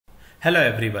Hello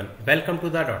everyone, welcome to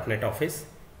the .NET Office.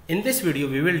 In this video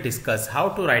we will discuss how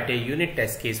to write a unit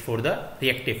test case for the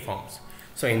reactive forms.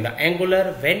 So in the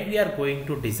Angular, when we are going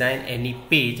to design any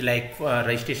page like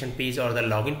registration page or the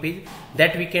login page,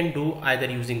 that we can do either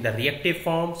using the reactive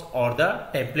forms or the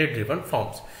template driven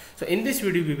forms. So in this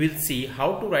video we will see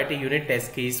how to write a unit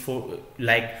test case for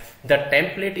like the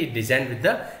template is designed with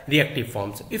the reactive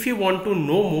forms. If you want to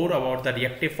know more about the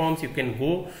reactive forms, you can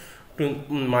go to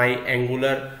my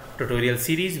Angular tutorial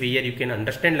series where you can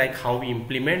understand like how we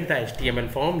implement the HTML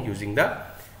form using the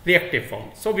reactive form.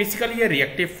 So basically a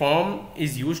reactive form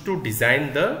is used to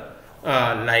design the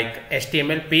like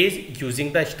HTML page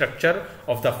using the structure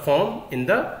of the form in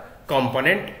the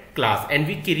component class, and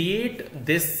we create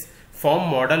this form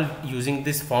model using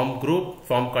this form group,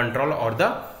 form control or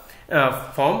the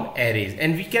form arrays,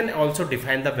 and we can also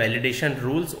define the validation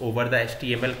rules over the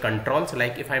HTML controls.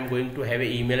 Like if I'm going to have an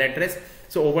email address,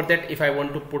 so over that if I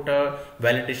want to put a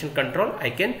validation control, I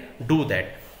can do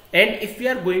that. And if we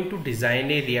are going to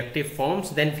design a reactive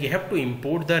forms, then we have to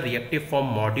import the reactive form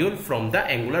module from the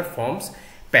Angular forms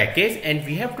package, and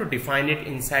we have to define it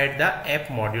inside the app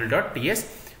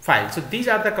module.ts file. So these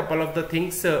are the couple of the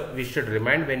things we should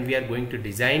remind when we are going to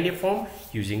design a form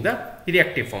using the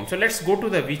reactive form. So let's go to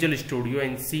the Visual Studio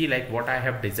and see like what I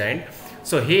have designed.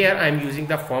 So here I am using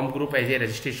the form group as a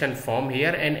registration form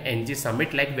here, and ng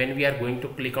submit. Like when we are going to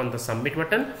click on the submit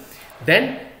button,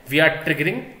 then we are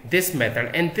triggering this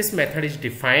method, and this method is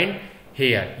defined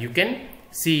here. You can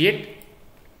see it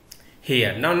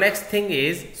here. Now next thing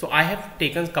is, so I have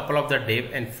taken couple of the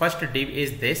div, and first div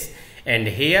is this, and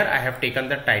here I have taken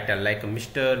the title like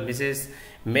Mr., Mrs.,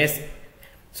 Miss.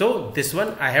 So this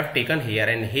one I have taken here,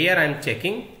 and here I am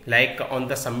checking like on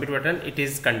the submit button it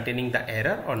is containing the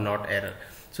error or not error.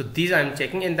 So these I am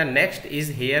checking, and the next is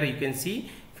here you can see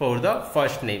for the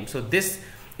first name. So this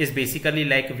is basically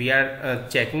like we are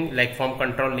checking like form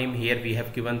control name. Here we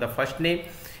have given the first name,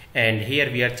 and here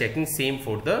we are checking same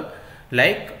for the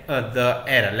like the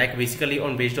error, like basically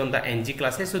on based on the ng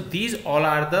classes. So these all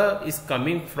are the is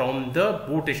coming from the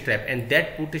bootstrap, and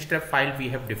that bootstrap file we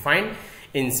have defined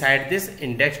inside this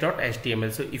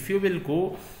index.html. So if you will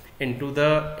go into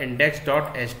the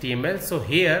index.html, so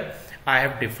here I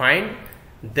have defined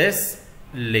this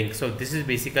link. So this is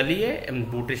basically a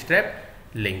bootstrap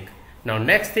link. Now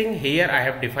next thing, here I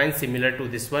have defined similar to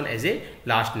this one as a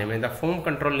last name, and the form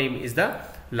control name is the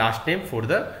last name for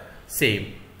the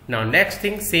same. Now next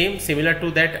thing, similar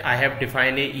to that, I have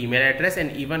defined a email address,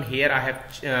 and even here I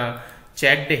have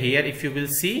checked here. If you will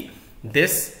see,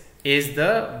 this is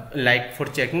the like for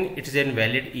checking it is a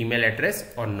valid email address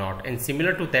or not. And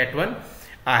similar to that one,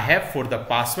 I have for the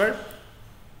password.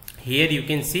 Here you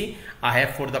can see I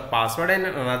have for the password, and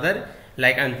another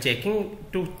like I'm checking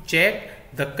to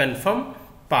check the confirm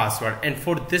password. And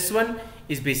for this one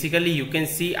is basically you can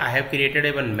see I have created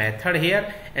a one method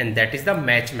here, and that is the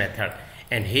match method.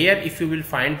 And here if you will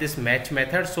find this match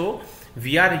method, so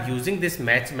we are using this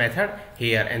match method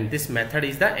here, and this method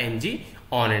is the ng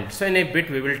on it. So in a bit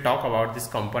we will talk about this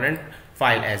component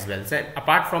file as well. So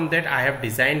apart from that, I have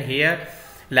designed here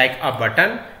like a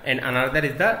button, and another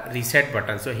is the reset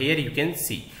button. So here you can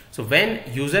see, so when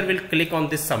user will click on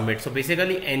this submit, so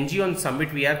basically ng on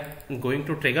submit we are going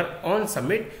to trigger on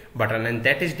submit button, and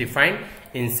that is defined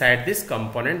inside this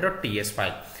component.ts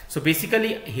file. So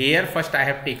basically here first I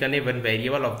have taken a one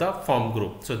variable of the form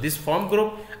group. So this form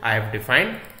group I have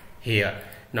defined here.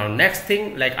 Now next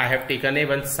thing, like I have taken a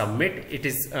one submit. It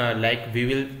is like we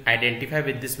will identify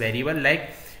with this variable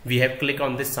like we have clicked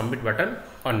on this submit button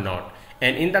or not.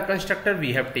 And in the constructor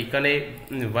we have taken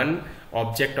a one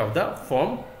object of the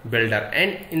form builder,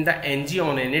 and in the ng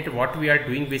on init what we are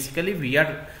doing, basically we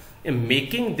are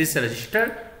making this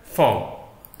register form.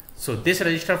 So this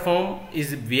register form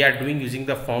is we are doing using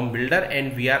the form builder,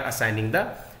 and we are assigning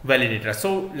the validator.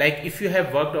 So like if you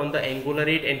have worked on the Angular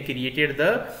 8 and created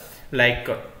the like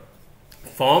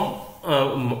form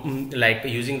like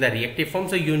using the reactive form,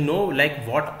 so you know like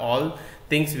what all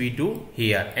things we do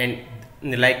here. And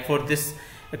like for this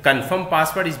confirm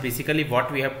password is basically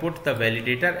what we have put the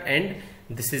validator, and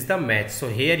this is the match. So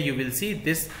here you will see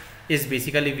this is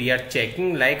basically we are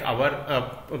checking like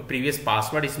our previous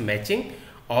password is matching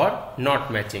or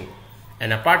not matching.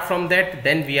 And apart from that,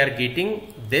 then we are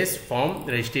getting this form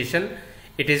registration.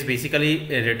 It is basically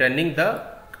returning the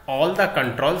all the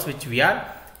controls which we are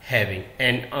having.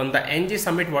 And on the ng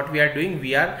submit what we are doing,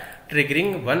 we are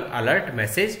triggering one alert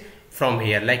message from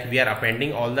here, like we are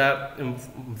appending all the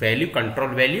value control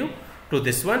value to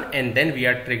this one, and then we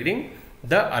are triggering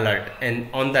the alert. And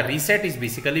on the reset is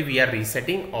basically we are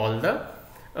resetting all the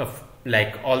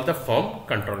like all the form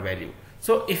control value.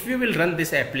 So if we will run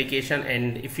this application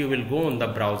and if you will go on the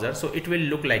browser, so it will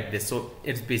look like this. So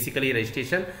it's basically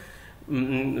registration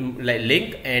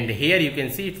link, and here you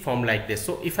can see it form like this.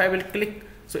 So if I will click,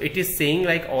 so it is saying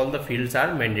like all the fields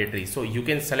are mandatory. So you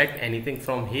can select anything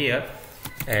from here,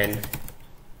 and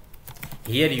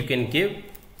here you can give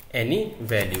any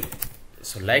value.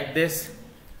 So like this.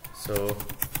 So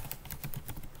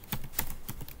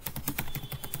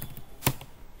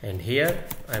and here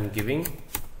I'm giving,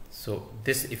 so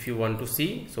this if you want to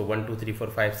see, so 1 2 3 4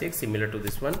 5 6 similar to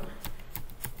this one.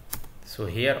 So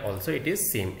here also it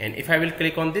is same, and if I will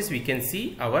click on this, we can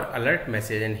see our alert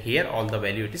message, and here all the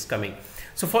value it is coming.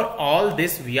 So for all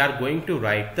this we are going to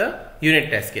write the unit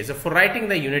test case. So for writing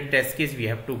the unit test case, we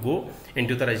have to go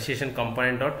into the registration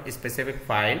component.specific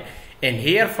file, and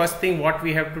here first thing what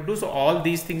we have to do, so all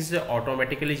these things are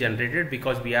automatically generated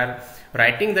because we are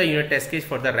writing the unit test case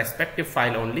for the respective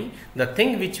file only. The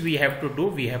thing which we have to do,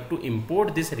 we have to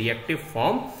import this reactive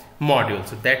form module.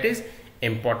 So that is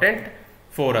important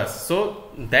for us, so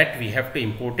that we have to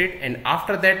import it, and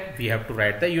after that we have to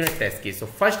write the unit test case. So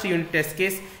first unit test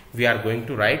case we are going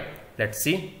to write, let's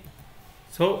see.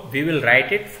 So we will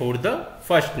write it for the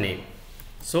first name.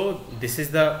 So this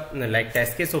is the like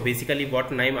test case. So basically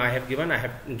what name I have given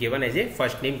as a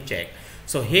first name check.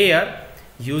 So here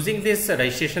using this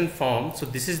registration form, so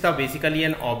this is the basically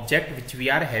an object which we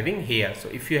are having here. So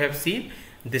if you have seen,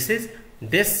 this is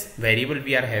this variable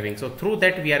we are having, so through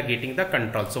that we are getting the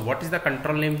control. So what is the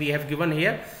control name we have given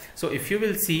here? So if you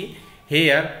will see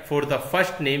here, for the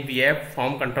first name we have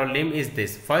form control name is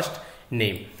this first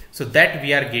name, so that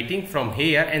we are getting from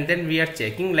here, and then we are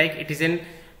checking like it is in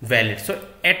valid. So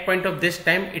at point of this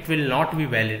time it will not be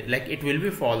valid, like it will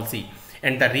be falsy,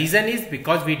 and the reason is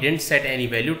because we didn't set any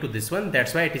value to this one,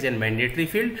 that's why it is in mandatory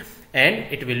field and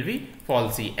it will be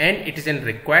falsy, and it is in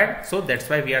required, so that's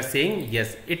why we are saying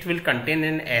yes, it will contain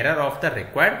an error of the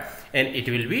required and it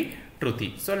will be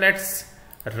truthy. So let's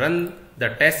run the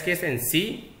test case and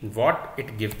see what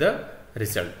it gives the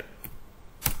result.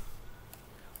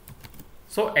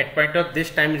 So at point of this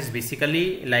time, it is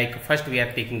basically like first we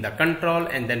are taking the control,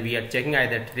 and then we are checking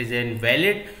either it is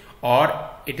invalid or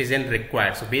it is in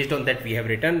required. So based on that we have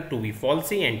written to be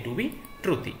falsy and to be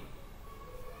truthy.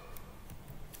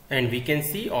 And we can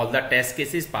see all the test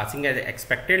cases passing as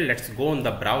expected. Let's go on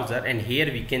the browser, and here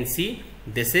we can see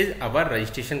this is our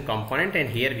registration component, and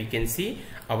here we can see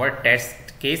our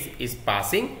test case is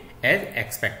passing as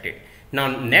expected. Now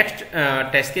next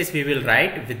test case we will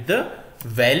write with the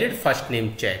valid first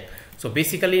name check. So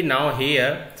basically now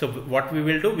here, so what we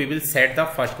will do, we will set the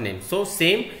first name. So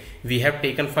same, we have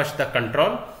taken first the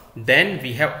control, then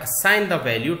we have assigned the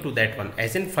value to that one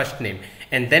as in first name,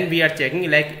 and then we are checking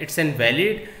like it's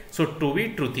invalid, so to be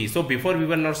truthy. So before we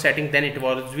were not setting, then it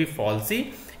was be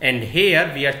falsy, and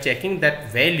here we are checking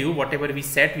that value whatever we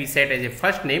set as a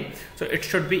first name, so it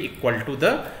should be equal to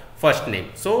the first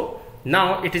name. So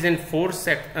now it is in 4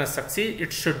 succeed,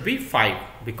 it should be 5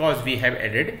 because we have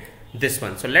added this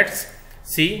one. So let's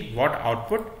see what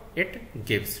output it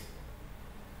gives.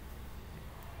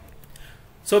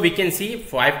 So we can see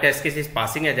 5 test cases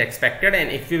passing as expected, and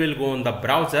if we will go on the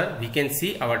browser, we can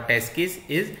see our test case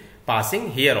is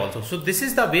passing here also. So this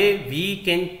is the way we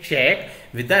can check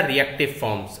with the reactive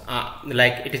forms,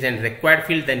 like it is in required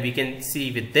field, then we can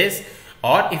see with this,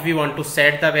 or if we want to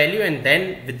set the value, and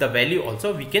then with the value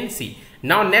also we can see.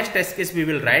 Now next test case we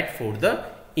will write for the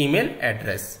email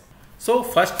address. So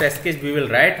first test case we will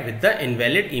write with the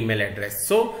invalid email address.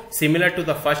 So similar to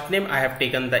the first name, I have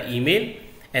taken the email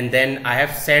and then I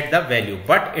have set the value,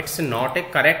 but it's not a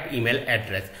correct email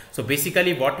address. So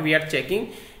basically what we are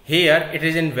checking here, it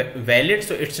is invalid,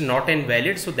 so it's not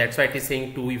invalid, so that's why it is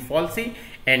saying to be falsy,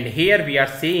 and here we are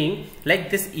saying like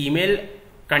this email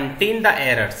contain the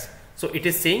errors, so it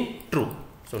is saying true.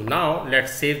 So now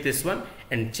let's save this one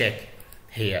and check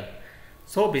here.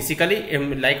 So basically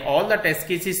like all the test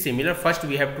cases similar, first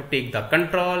we have to take the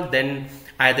control, then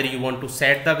either you want to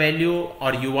set the value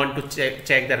or you want to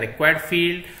check the required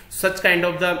field, such kind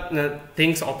of the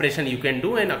things operation you can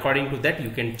do, and according to that you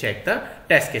can check the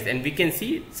test case, and we can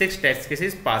see 6 test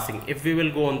cases passing. If we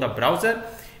will go on the browser,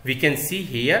 we can see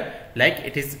here like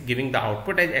it is giving the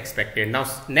output as expected. Now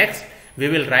next we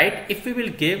will write, if we will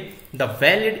give the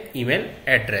valid email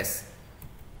address.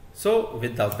 So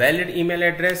with the valid email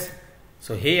address,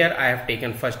 so here I have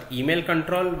taken first email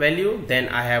control value, then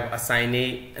I have assigned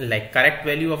a like correct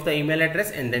value of the email address,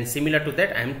 and then similar to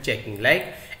that I am checking like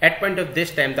at point of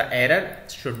this time the error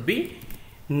should be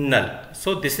null.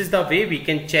 So this is the way we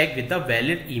can check with the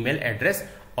valid email address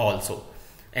also.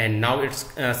 And now it's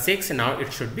 6, now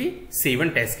it should be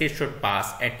 7 test case should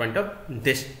pass at point of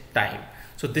this time.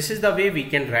 So this is the way we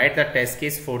can write the test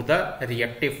case for the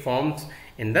reactive forms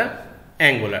in the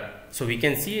Angular. So we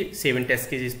can see 7 test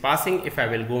case is passing. If I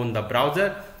will go on the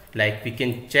browser, like we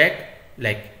can check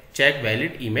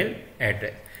valid email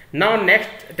address. Now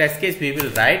next test case we will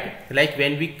write like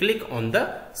when we click on the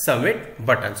submit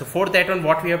button. So for that one,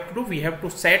 what we have to do, we have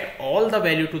to set all the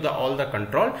value to the all the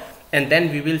control, and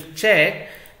then we will check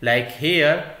like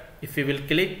here if we will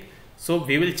click. So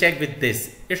we will check with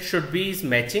this, it should be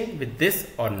matching with this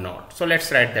or not. So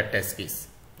let's write that test case.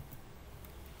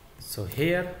 So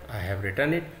here I have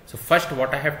written it. So first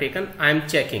what I have taken, I am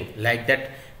checking like that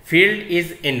field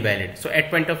is invalid. So at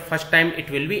point of first time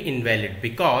it will be invalid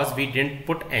because we didn't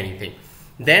put anything.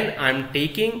 Then I'm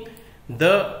taking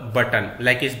the button,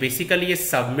 like it's basically a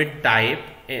submit type,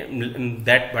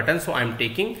 that button. So I'm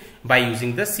taking by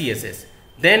using the CSS.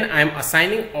 Then I'm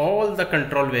assigning all the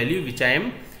control value which I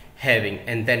am having,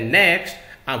 and then next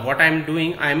what I'm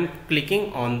doing, I'm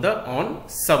clicking on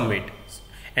submit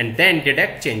and then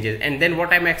detect changes, and then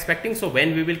what I'm expecting. So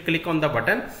when we will click on the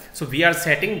button, so we are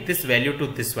setting this value to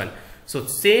this one. So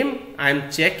same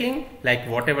I'm checking like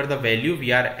whatever the value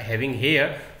we are having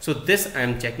here, so this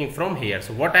I'm checking from here.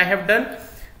 So what I have done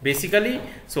basically,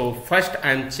 so first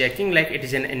I'm checking like it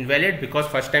is an invalid because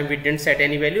first time we didn't set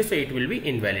any value, so it will be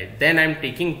invalid. Then I'm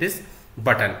taking this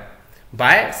button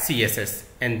by CSS,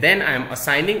 and then I'm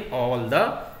assigning all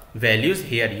the values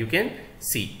here, you can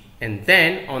see. And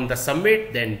then on the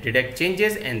submit, then detect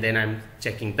changes, and then I'm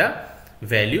checking the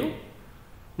value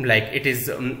like it is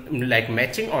like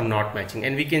matching or not matching,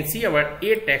 and we can see our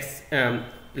 8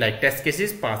 test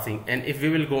cases passing. And if we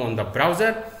will go on the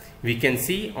browser, we can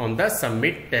see on the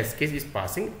submit test case is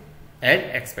passing as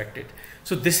expected.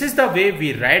 So this is the way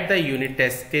we write the unit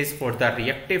test case for the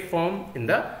reactive form in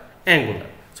the Angular.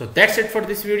 So that's it for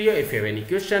this video. If you have any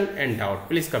question and doubt,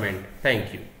 please comment.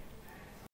 Thank you.